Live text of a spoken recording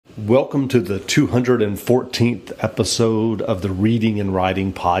Welcome to the 214th episode of the Reading and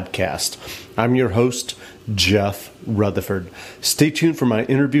Writing Podcast. I'm your host, Jeff Rutherford. Stay tuned for my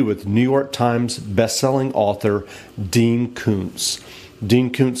interview with New York Times bestselling author Dean Koontz.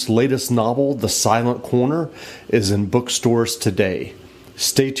 Dean Koontz's latest novel, The Silent Corner, is in bookstores today.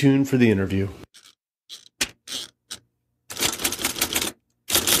 Stay tuned for the interview.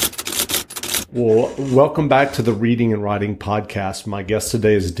 Well, welcome back to the Reading and Writing Podcast. My guest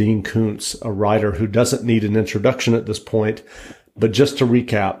today is Dean Koontz, a writer who doesn't need an introduction at this point. But just to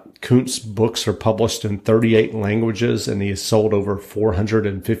recap, Koontz's books are published in 38 languages, and he has sold over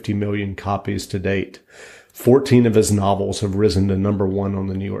 450 million copies to date. 14 of his novels have risen to number one on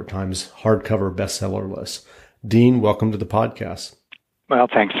the New York Times hardcover bestseller list. Dean, welcome to the podcast. Well,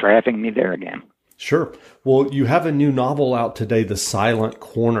 thanks for having me there again. Sure. Well, you have a new novel out today, The Silent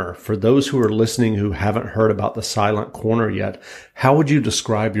Corner. For those who are listening who haven't heard about The Silent Corner yet, how would you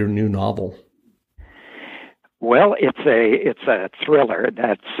describe your new novel? Well, it's a thriller.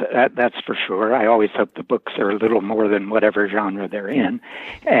 That's for sure. I always hope the books are a little more than whatever genre they're in,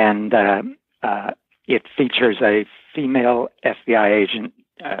 and it features a female FBI agent,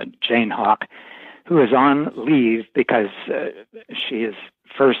 Jane Hawk, who is on leave because she is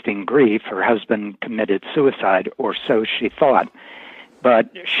first in grief. Her husband committed suicide, or so she thought. But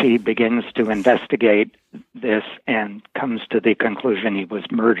she begins to investigate this and comes to the conclusion he was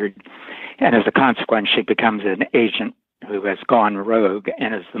murdered. And as a consequence, she becomes an agent who has gone rogue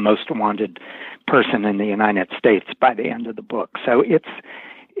and is the most wanted person in the United States by the end of the book. So it's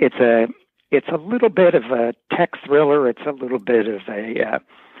a little bit of a tech thriller. It's a little bit of a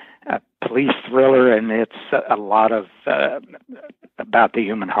police thriller, and it's a lot of about the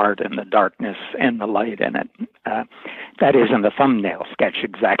human heart and the darkness and the light in it. That isn't a thumbnail sketch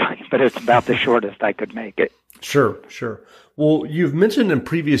exactly, but it's about the shortest I could make it. Sure. Well, you've mentioned in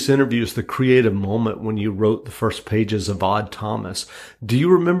previous interviews the creative moment when you wrote the first pages of Odd Thomas. Do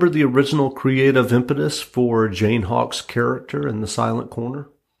you remember the original creative impetus for Jane Hawk's character in The Silent Corner?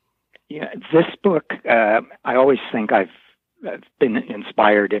 Yeah, this book, I always think I've been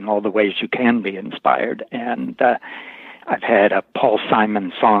inspired in all the ways you can be inspired. And I've had a Paul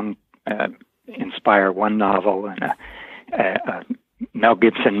Simon song inspire one novel, and a Mel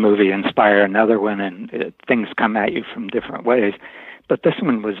Gibson movie inspire another one, and things come at you from different ways. But this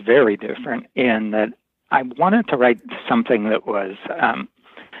one was very different in that I wanted to write something that was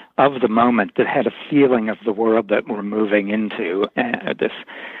of the moment, that had a feeling of the world that we're moving into, this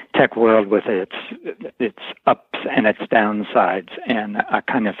tech world with its ups and its downsides, and a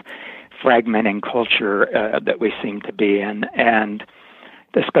kind of fragmenting culture that we seem to be in. And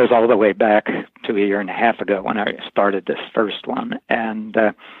this goes all the way back to a year and a half ago when I started this first one. And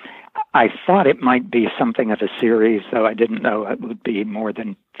I thought it might be something of a series, though I didn't know it would be more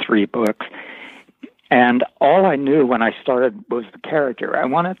than 3 books. And all I knew when I started was the character. I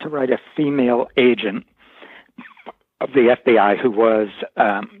wanted to write a female agent of the FBI who was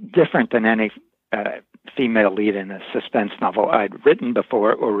different than any female lead in a suspense novel I'd written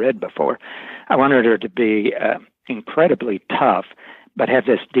before or read before. I wanted her to be incredibly tough, but have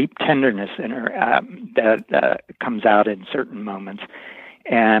this deep tenderness in her that comes out in certain moments.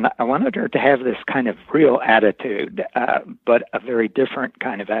 And I wanted her to have this kind of real attitude, but a very different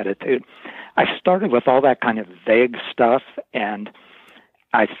kind of attitude. I started with all that kind of vague stuff, and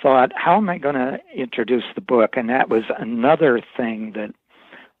I thought, how am I going to introduce the book? And that was another thing that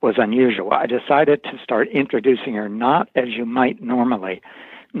was unusual. I decided to start introducing her not as you might normally,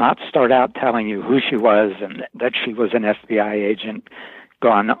 not start out telling you who she was and that she was an FBI agent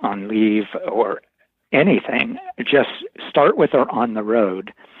gone on leave or anything. Just start with her on the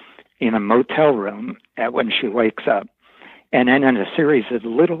road in a motel room when she wakes up. And then in a series of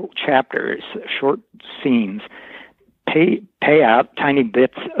little chapters, short scenes, pay out tiny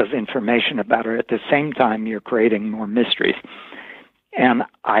bits of information about her. At the same time, you're creating more mysteries. And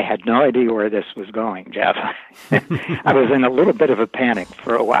I had no idea where this was going, Jeff. I was in a little bit of a panic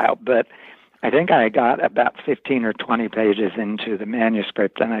for a while, but I think I got about 15 or 20 pages into the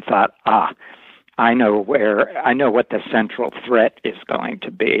manuscript, and I thought, I know what the central threat is going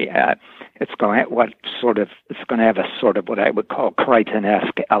to be. It's going to have a sort of what I would call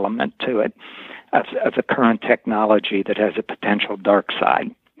Crichton-esque element to it, of the current technology that has a potential dark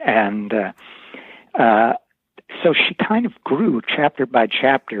side. And so she kind of grew chapter by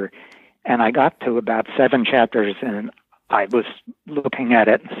chapter, and I got to about 7 chapters, and I was looking at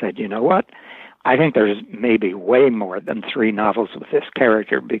it and said, you know what? I think there's maybe way more than 3 novels with this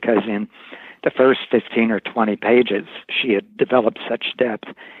character, because in the first 15 or 20 pages, she had developed such depth.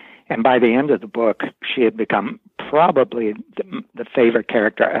 And by the end of the book, she had become probably the favorite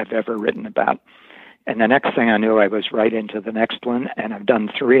character I've ever written about. And the next thing I knew, I was right into the next one, and I've done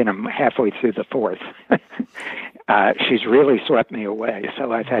 3, and I'm halfway through the 4th. She's really swept me away,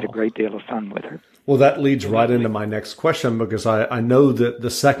 so I've had a great deal of fun with her. Well, that leads right into my next question, because I know that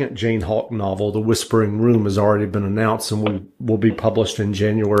the second Jane Hawk novel, The Whispering Room, has already been announced and will be published in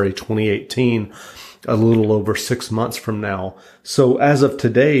January 2018, a little over 6 months from now. So as of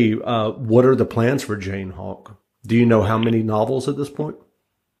today, what are the plans for Jane Hawk? Do you know how many novels at this point?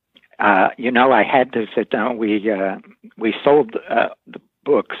 I had to sit down. We sold the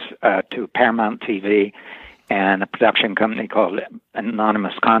books to Paramount TV and a production company called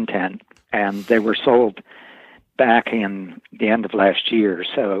Anonymous Content, and they were sold back in the end of last year,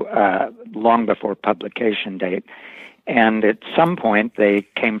 so long before publication date. And at some point, they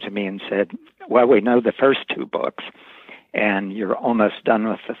came to me and said, well, we know the first 2 books, and you're almost done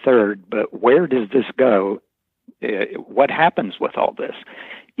with the 3rd, but where does this go? What happens with all this?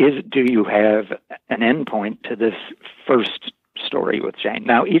 Do you have an endpoint to this first story with Jane?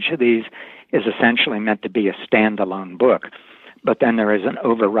 Now, each of these is essentially meant to be a standalone book, but then there is an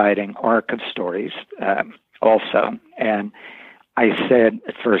overriding arc of stories also. And I said,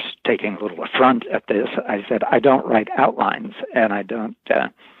 at first, taking a little affront at this, I said, I don't write outlines, and I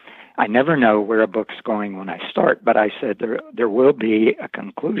never know where a book's going when I start, but I said there will be a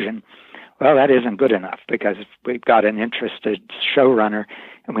conclusion. Well, that isn't good enough, because we've got an interested showrunner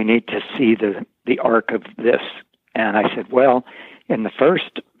and we need to see the arc of this. And I said, well, in the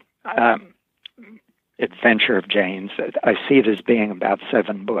first adventure of Jane's, I see it as being about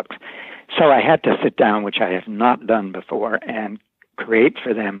 7 books. So I had to sit down, which I have not done before, and create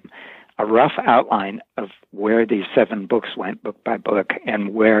for them a rough outline of where these 7 books went, book by book,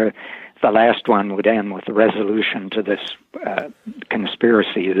 and where the last one would end with the resolution to this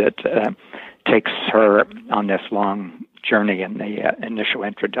conspiracy that takes her on this long journey in the initial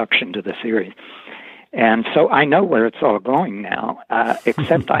introduction to the series. And so I know where it's all going now,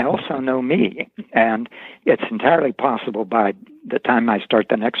 except I also know me. And it's entirely possible by the time I start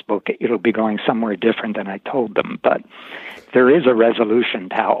the next book, it'll be going somewhere different than I told them. But there is a resolution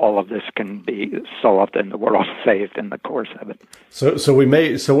to how all of this can be solved and the world saved in the course of it. So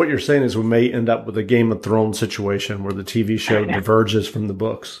what you're saying is we may end up with a Game of Thrones situation where the TV show diverges from the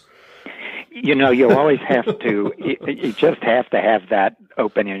books. You always have to, you just have to have that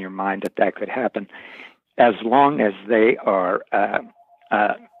open in your mind that could happen. As long as they are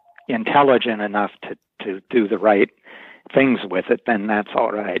intelligent enough to do the right things with it, then that's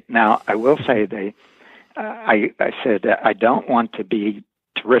all right. Now, I will say I said I don't want to be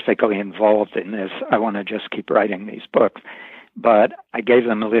terrifically involved in this. I want to just keep writing these books. But I gave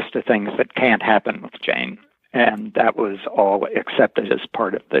them a list of things that can't happen with Jane, and that was all accepted as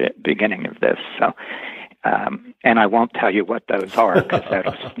part of the beginning of this. So, and I won't tell you what those are, because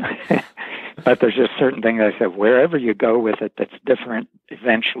that's. But there's just certain things I said, wherever you go with it that's different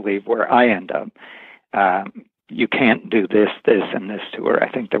eventually where I end up, you can't do this, and this to her.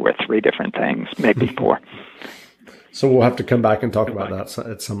 I think there were 3 different things, maybe 4. So we'll have to come back and talk about that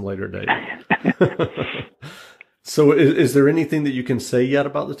at some later date. So is there anything that you can say yet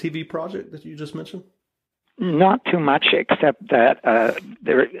about the TV project that you just mentioned? Not too much, except that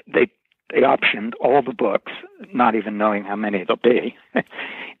they optioned all the books, not even knowing how many there'll be.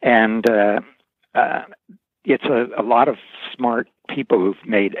 And it's a lot of smart people who've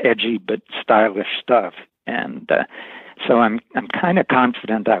made edgy but stylish stuff. And so I'm kind of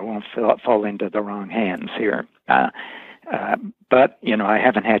confident I won't fall into the wrong hands here. But, I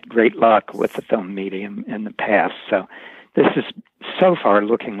haven't had great luck with the film medium in the past. So this is so far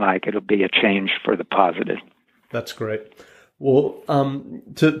looking like it'll be a change for the positive. That's great. Well,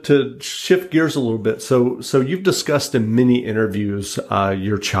 to shift gears a little bit, so you've discussed in many interviews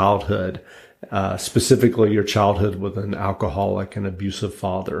your childhood, specifically your childhood with an alcoholic and abusive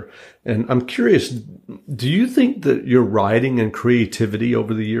father. And I'm curious, do you think that your writing and creativity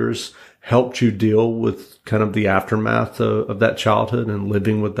over the years helped you deal with kind of the aftermath of that childhood and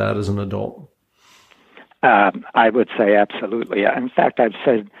living with that as an adult? I would say absolutely. In fact, I've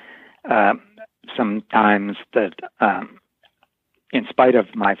said sometimes that in spite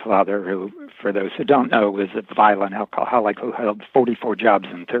of my father, who, for those who don't know, was a violent alcoholic who held 44 jobs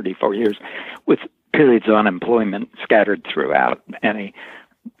in 34 years with periods of unemployment scattered throughout, and he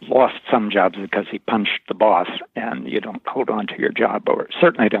lost some jobs because he punched the boss, and you don't hold on to your job, or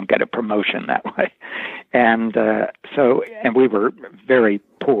certainly don't get a promotion that way. And and we were very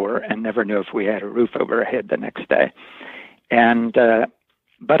poor and never knew if we had a roof over our head the next day. And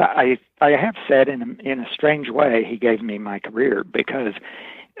but I have said in a strange way, he gave me my career, because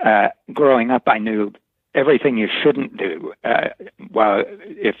growing up, I knew everything you shouldn't do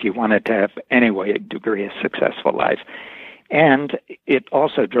if you wanted to have any degree of successful life. And it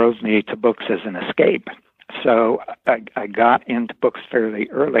also drove me to books as an escape. So I got into books fairly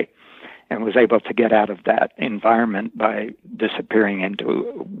early and was able to get out of that environment by disappearing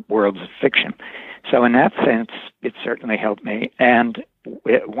into worlds of fiction. So in that sense, it certainly helped me. And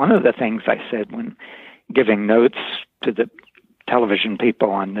one of the things I said when giving notes to the television people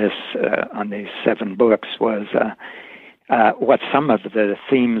on these 7 books was what some of the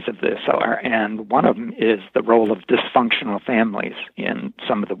themes of this are. And one of them is the role of dysfunctional families in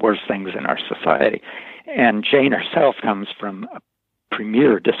some of the worst things in our society. And Jane herself comes from a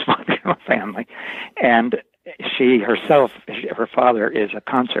premier dysfunctional family. And she herself, her father is a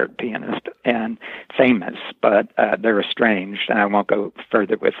concert pianist and famous, but they're estranged. And I won't go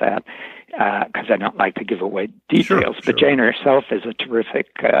further with that because I don't like to give away details. But Jane herself is a terrific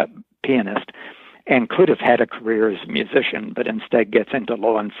pianist and could have had a career as a musician, but instead gets into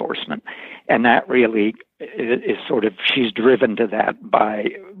law enforcement. And that really is sort of, she's driven to that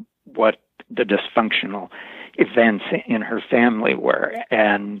by what the dysfunctional events in her family were.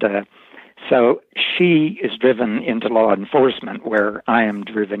 And so she is driven into law enforcement, where I am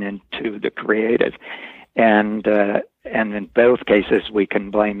driven into the creative. And in both cases, we can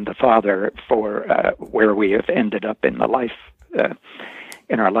blame the father for where we have ended up in the life,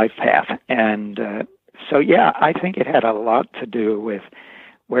 in our life path. And so, yeah, I think it had a lot to do with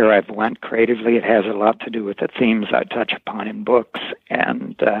where I've went creatively. It has a lot to do with the themes I touch upon in books.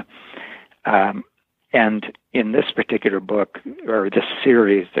 And in this particular book, or this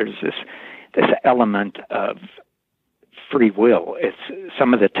series, there's this element of free will. It's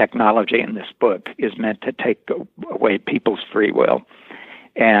some of the technology in this book is meant to take away people's free will.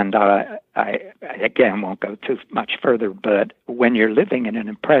 And I again won't go too much further, but when you're living in an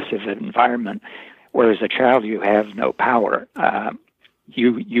oppressive environment, where as a child you have no power,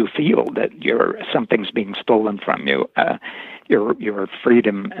 you feel that something's being stolen from you, your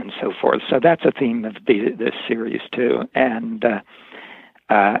freedom and so forth. So that's a theme of this series too. And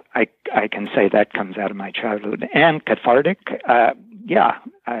I can say that comes out of my childhood. And cathartic, yeah,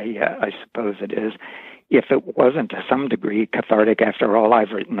 I suppose it is. If it wasn't to some degree cathartic after all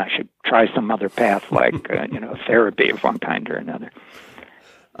I've written, I should try some other path, like therapy of one kind or another.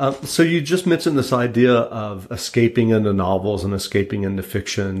 So you just mentioned this idea of escaping into novels and escaping into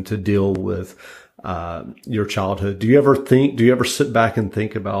fiction to deal with your childhood. Do you ever sit back and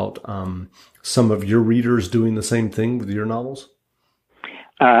think about some of your readers doing the same thing with your novels?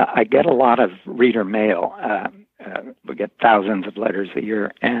 I get a lot of reader mail. We get thousands of letters a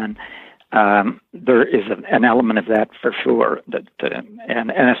year, and there is an element of that for sure.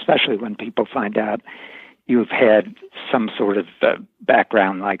 And especially when people find out you've had some sort of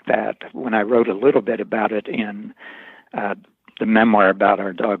background like that. When I wrote a little bit about it in the memoir about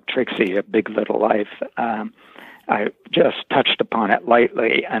our dog Trixie, A Big Little Life, I just touched upon it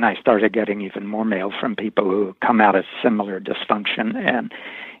lightly, and I started getting even more mail from people who come out of similar dysfunction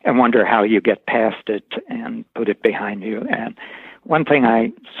and wonder how you get past it and put it behind you. And one thing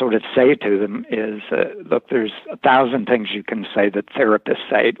I sort of say to them is, look, there's 1,000 things you can say that therapists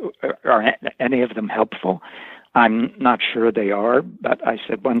say. Are any of them helpful? I'm not sure they are, but I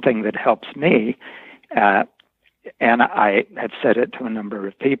said one thing that helps me, and I have said it to a number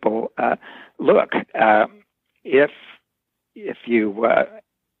of people, look, if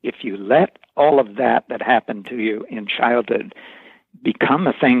you let all of that happened to you in childhood become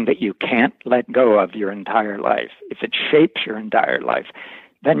a thing that you can't let go of your entire life, if it shapes your entire life,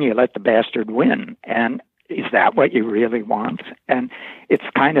 then you let the bastard win. And is that what you really want? And it's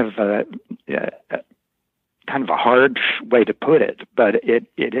kind of a hard way to put it, but it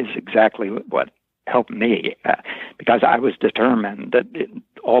is exactly what helped me, because I was determined that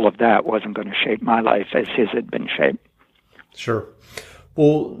all of that wasn't going to shape my life as his had been shaped. Sure.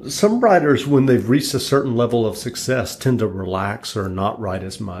 Well, some writers, when they've reached a certain level of success, tend to relax or not write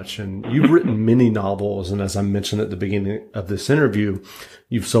as much. And you've written many novels, and as I mentioned at the beginning of this interview,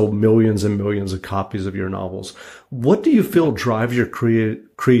 you've sold millions and millions of copies of your novels. What do you feel drives your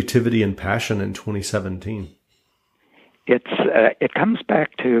creativity and passion in 2017? It comes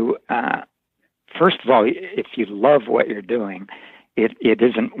back to, first of all, if you love what you're doing, it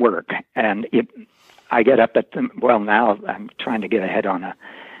isn't work. And I get up now I'm trying to get ahead on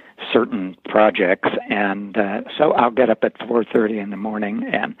certain projects, and so I'll get up at 4:30 in the morning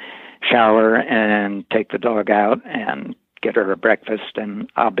and shower and take the dog out and get her a breakfast, and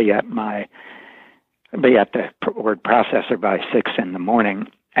I'll be at the word processor by 6 in the morning,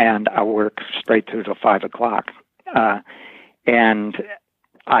 and I'll work straight through till 5 o'clock. And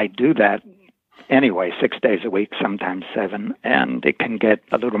I do that anyway, 6 days a week, sometimes 7, and it can get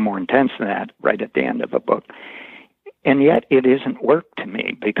a little more intense than that right at the end of a book. And yet it isn't work to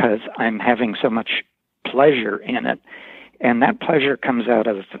me because I'm having so much pleasure in it. And that pleasure comes out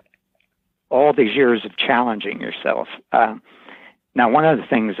of all these years of challenging yourself. Now, one of the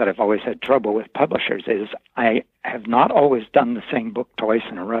things that I've always had trouble with publishers is I have not always done the same book twice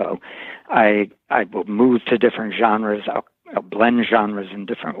in a row. I will move to different genres. I'll blend genres in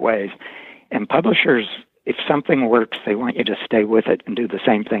different ways. And publishers, if something works, they want you to stay with it and do the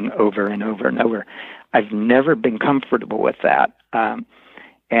same thing over and over and over. I've never been comfortable with that.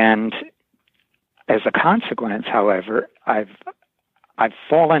 And as a consequence, however, I've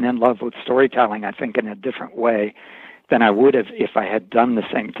fallen in love with storytelling, I think, in a different way than I would have if I had done the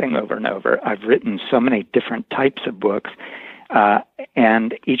same thing over and over. I've written so many different types of books,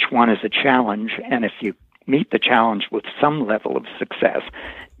 and each one is a challenge. And if you meet the challenge with some level of success,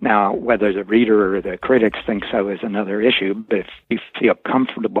 now whether the reader or the critics think so is another issue, but if you feel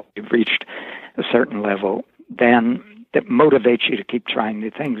comfortable, you've reached a certain level, then that motivates you to keep trying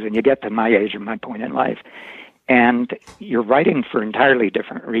new things. And you get to my age or my point in life, and you're writing for entirely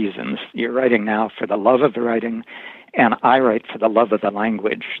different reasons. You're writing now for the love of the writing, and I write for the love of the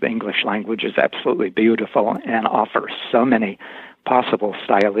language. The English language is absolutely beautiful and offers so many possible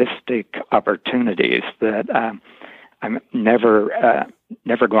stylistic opportunities that I'm never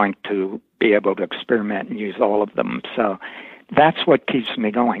going to be able to experiment and use all of them. So that's what keeps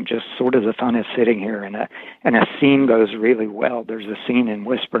me going, just sort of the fun of sitting here, and a scene goes really well. There's a scene in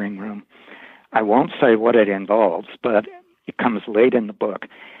Whispering Room. I won't say what it involves, but it comes late in the book,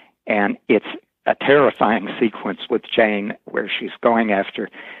 and it's a terrifying sequence with Jane where she's going after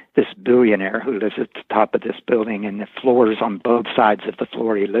this billionaire who lives at the top of this building, and the floors on both sides of the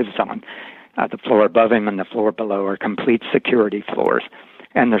floor he lives on, the floor above him and the floor below, are complete security floors.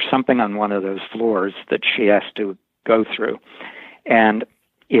 And there's something on one of those floors that she has to go through. And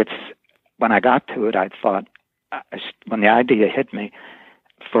when I got to it, I thought, when the idea hit me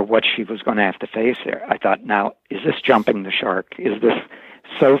for what she was going to have to face there, I thought, now, is this jumping the shark? Is this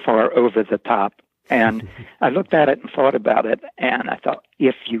so far over the top? And I looked at it and thought about it, and I thought,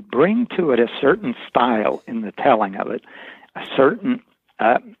 if you bring to it a certain style in the telling of it, a certain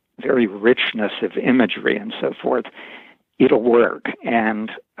very richness of imagery and so forth, it'll work.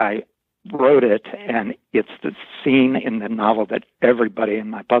 And I wrote it, and it's the scene in the novel that everybody in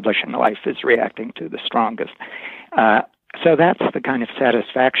my publishing life is reacting to the strongest. So that's the kind of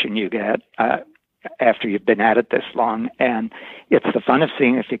satisfaction you get after you've been at it this long, and it's the fun of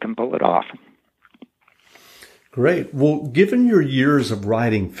seeing if you can pull it off. Great. Well, given your years of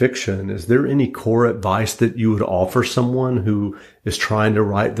writing fiction, is there any core advice that you would offer someone who is trying to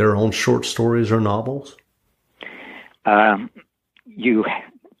write their own short stories or novels? I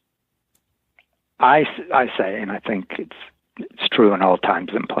say, and I think it's true in all times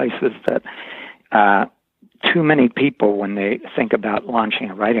and places, that too many people, when they think about launching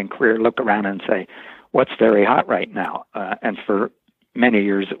a writing career, look around and say, what's very hot right now? And for many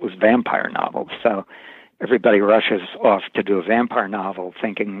years, it was vampire novels. So everybody rushes off to do a vampire novel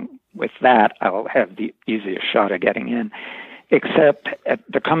thinking, with that, I'll have the easiest shot of getting in. Except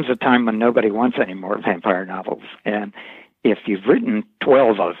there comes a time when nobody wants any more vampire novels. And if you've written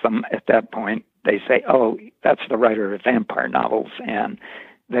 12 of them at that point, they say, oh, that's the writer of vampire novels, and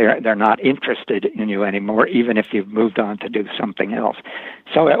they're not interested in you anymore, even if you've moved on to do something else.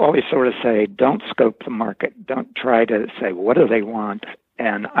 So I always sort of say, don't scope the market. Don't try to say, what do they want?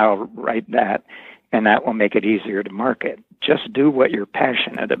 And I'll write that, and that will make it easier to market. Just do what you're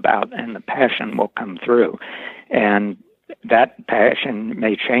passionate about, and the passion will come through. And that passion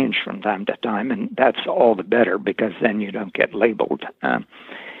may change from time to time, and that's all the better, because then you don't get labeled.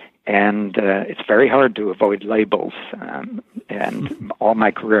 And it's very hard to avoid labels. And all my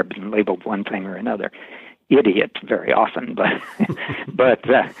career I've been labeled one thing or another. Idiot very often, but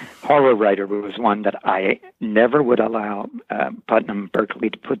horror writer was one that I never would allow Putnam Berkeley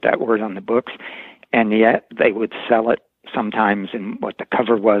to put that word on the books, and yet they would sell it sometimes in what the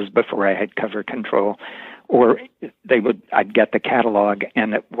cover was before I had cover control, or I'd get the catalog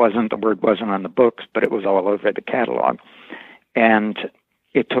and the word wasn't on the books, but it was all over the catalog. And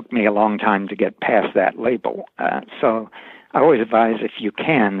it took me a long time to get past that label. So I always advise, if you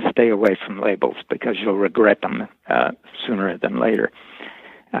can, stay away from labels, because you'll regret them sooner than later.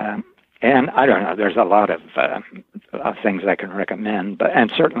 And I don't know, there's a lot of things I can recommend, and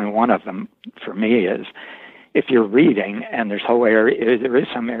certainly one of them for me is, if you're reading and there is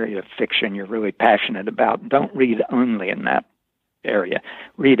some area of fiction you're really passionate about, don't read only in that area.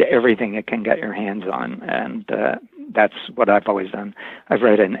 Read everything you can get your hands on, and that's what I've always done. I've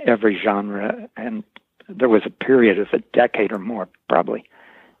read in every genre, and there was a period of a decade or more, probably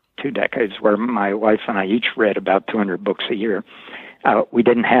 2 decades, where my wife and I each read about 200 books a year. We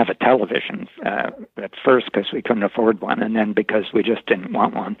didn't have a television at first because we couldn't afford one, and then because we just didn't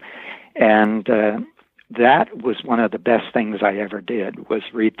want one. And that was one of the best things I ever did, was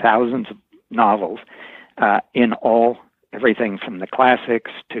read thousands of novels in everything from the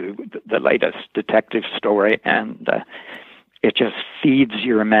classics to the latest detective story, and it just feeds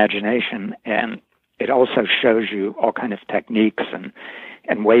your imagination, and it also shows you all kind of techniques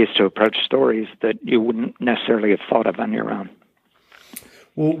and ways to approach stories that you wouldn't necessarily have thought of on your own.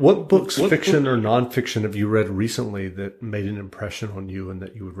 Well, what books, fiction or nonfiction, have you read recently that made an impression on you and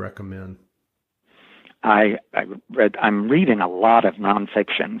that you would recommend? I'm reading a lot of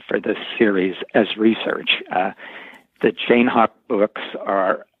nonfiction for this series as research. The Jane Hawk books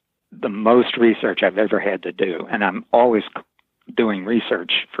are the most research I've ever had to do, and I'm always doing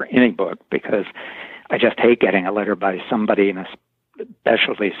research for any book because I just hate getting a letter by somebody in a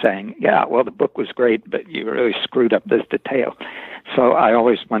specialty saying, yeah, well, the book was great, but you really screwed up this detail. So I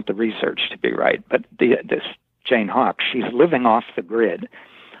always want the research to be right. But this Jane Hawk, she's living off the grid,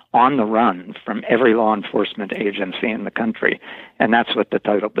 on the run from every law enforcement agency in the country. And that's what the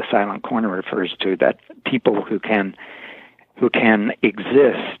title, The Silent Corner, refers to, that people who can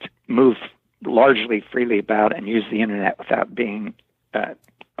exist, move largely freely about and use the internet without being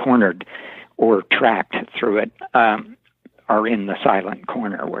cornered or tracked through it, are in the silent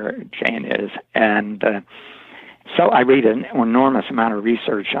corner where Jane is. And so I read an enormous amount of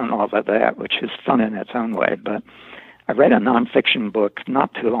research on all of that, which is fun in its own way. But I read a nonfiction book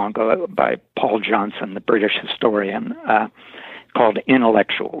not too long ago by Paul Johnson, the British historian, called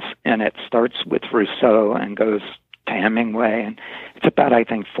Intellectuals. And it starts with Rousseau and goes to Hemingway. And it's about, I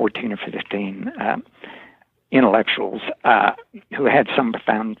think, 14 or 15 intellectuals who had some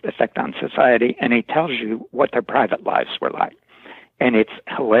profound effect on society, and he tells you what their private lives were like. And it's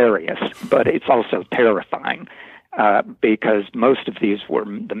hilarious, but it's also terrifying because most of these were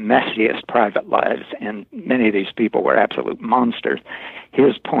the messiest private lives, and many of these people were absolute monsters.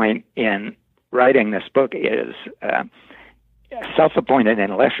 His point in writing this book is self-appointed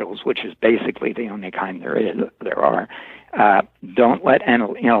intellectuals, which is basically the only kind there are, don't let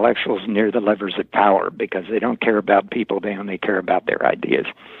intellectuals near the levers of power because they don't care about people, they only care about their ideas.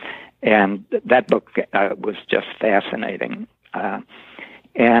 And that book was just fascinating.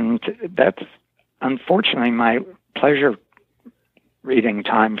 And that's unfortunately my pleasure reading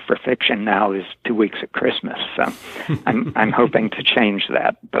time for fiction now is 2 weeks at Christmas. So I'm hoping to change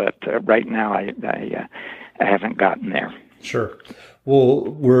that, but right now I haven't gotten there. Sure. Well,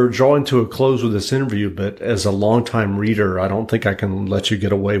 we're drawing to a close with this interview, but as a longtime reader, I don't think I can let you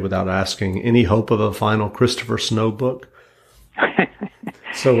get away without asking, any hope of a final Christopher Snow book?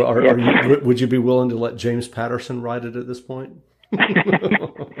 So would you be willing to let James Patterson write it at this point?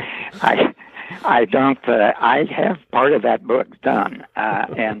 I don't. I have part of that book done,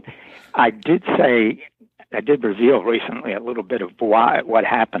 and I did reveal recently a little bit of what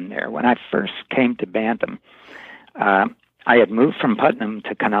happened there. When I first came to Bantam, I had moved from Putnam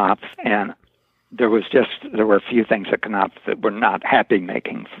to Knopf, and there were a few things at Knopf that were not happy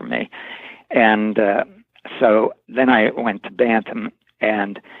making for me, and so then I went to Bantam,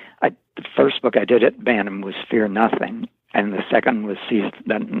 and the first book I did at Bantam was Fear Nothing, and the second was Seize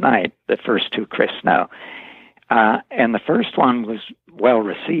the Night, the first two Chris Snow. And the first one was well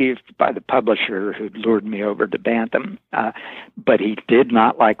received by the publisher who lured me over to Bantam, but he did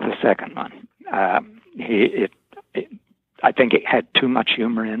not like the second one. I think it had too much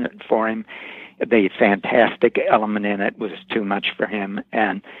humor in it for him. The fantastic element in it was too much for him,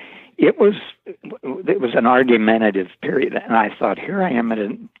 and it was an argumentative period. And I thought, here I am at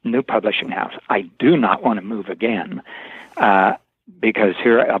a new publishing house. I do not want to move again, because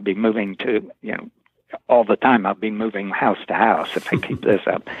here I'll be moving to, all the time. I'll be moving house to house if I keep this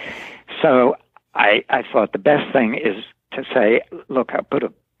up. So I thought the best thing is to say, look, I'll put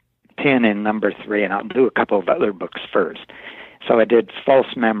a pin in number 3 and I'll do a couple of other books first. So I did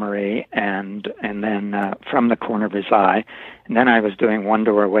False Memory and then From the Corner of His Eye. And then I was doing One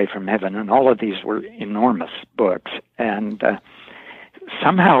Door Away from Heaven. And all of these were enormous books. And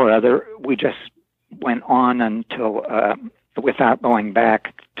somehow or other, we just went on until, without going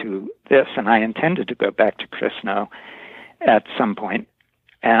back to this. And I intended to go back to Chris Snow at some point.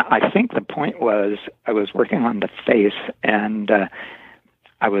 And I think the point was I was working on The Face, and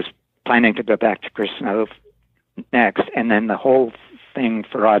I was planning to go back to Chris Snow next, and then the whole thing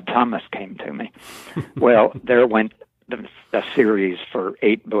for Odd Thomas came to me. Well, there went the series for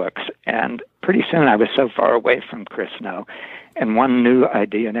 8 books, and pretty soon I was so far away from Chris Snow, and one new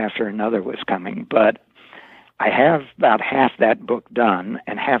idea after another was coming. But I have about half that book done,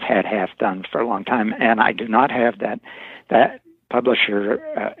 and have had half done for a long time, and I do not have that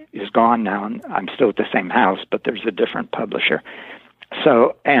publisher is gone now, and I'm still at the same house, but there's a different publisher.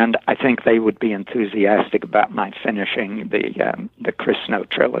 So, and I think they would be enthusiastic about my finishing the Chris Snow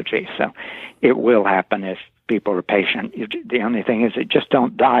trilogy. So it will happen if people are patient. The only thing is, just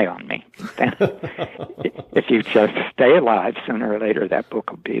don't die on me. If you just stay alive, sooner or later that book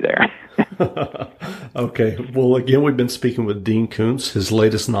will be there. Okay. Well, again, we've been speaking with Dean Koontz. His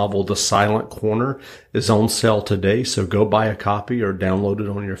latest novel, The Silent Corner, is on sale today. So go buy a copy or download it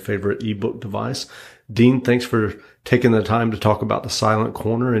on your favorite ebook device. Dean, thanks for taking the time to talk about The Silent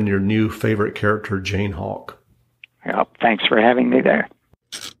Corner and your new favorite character, Jane Hawk. Well, thanks for having me there.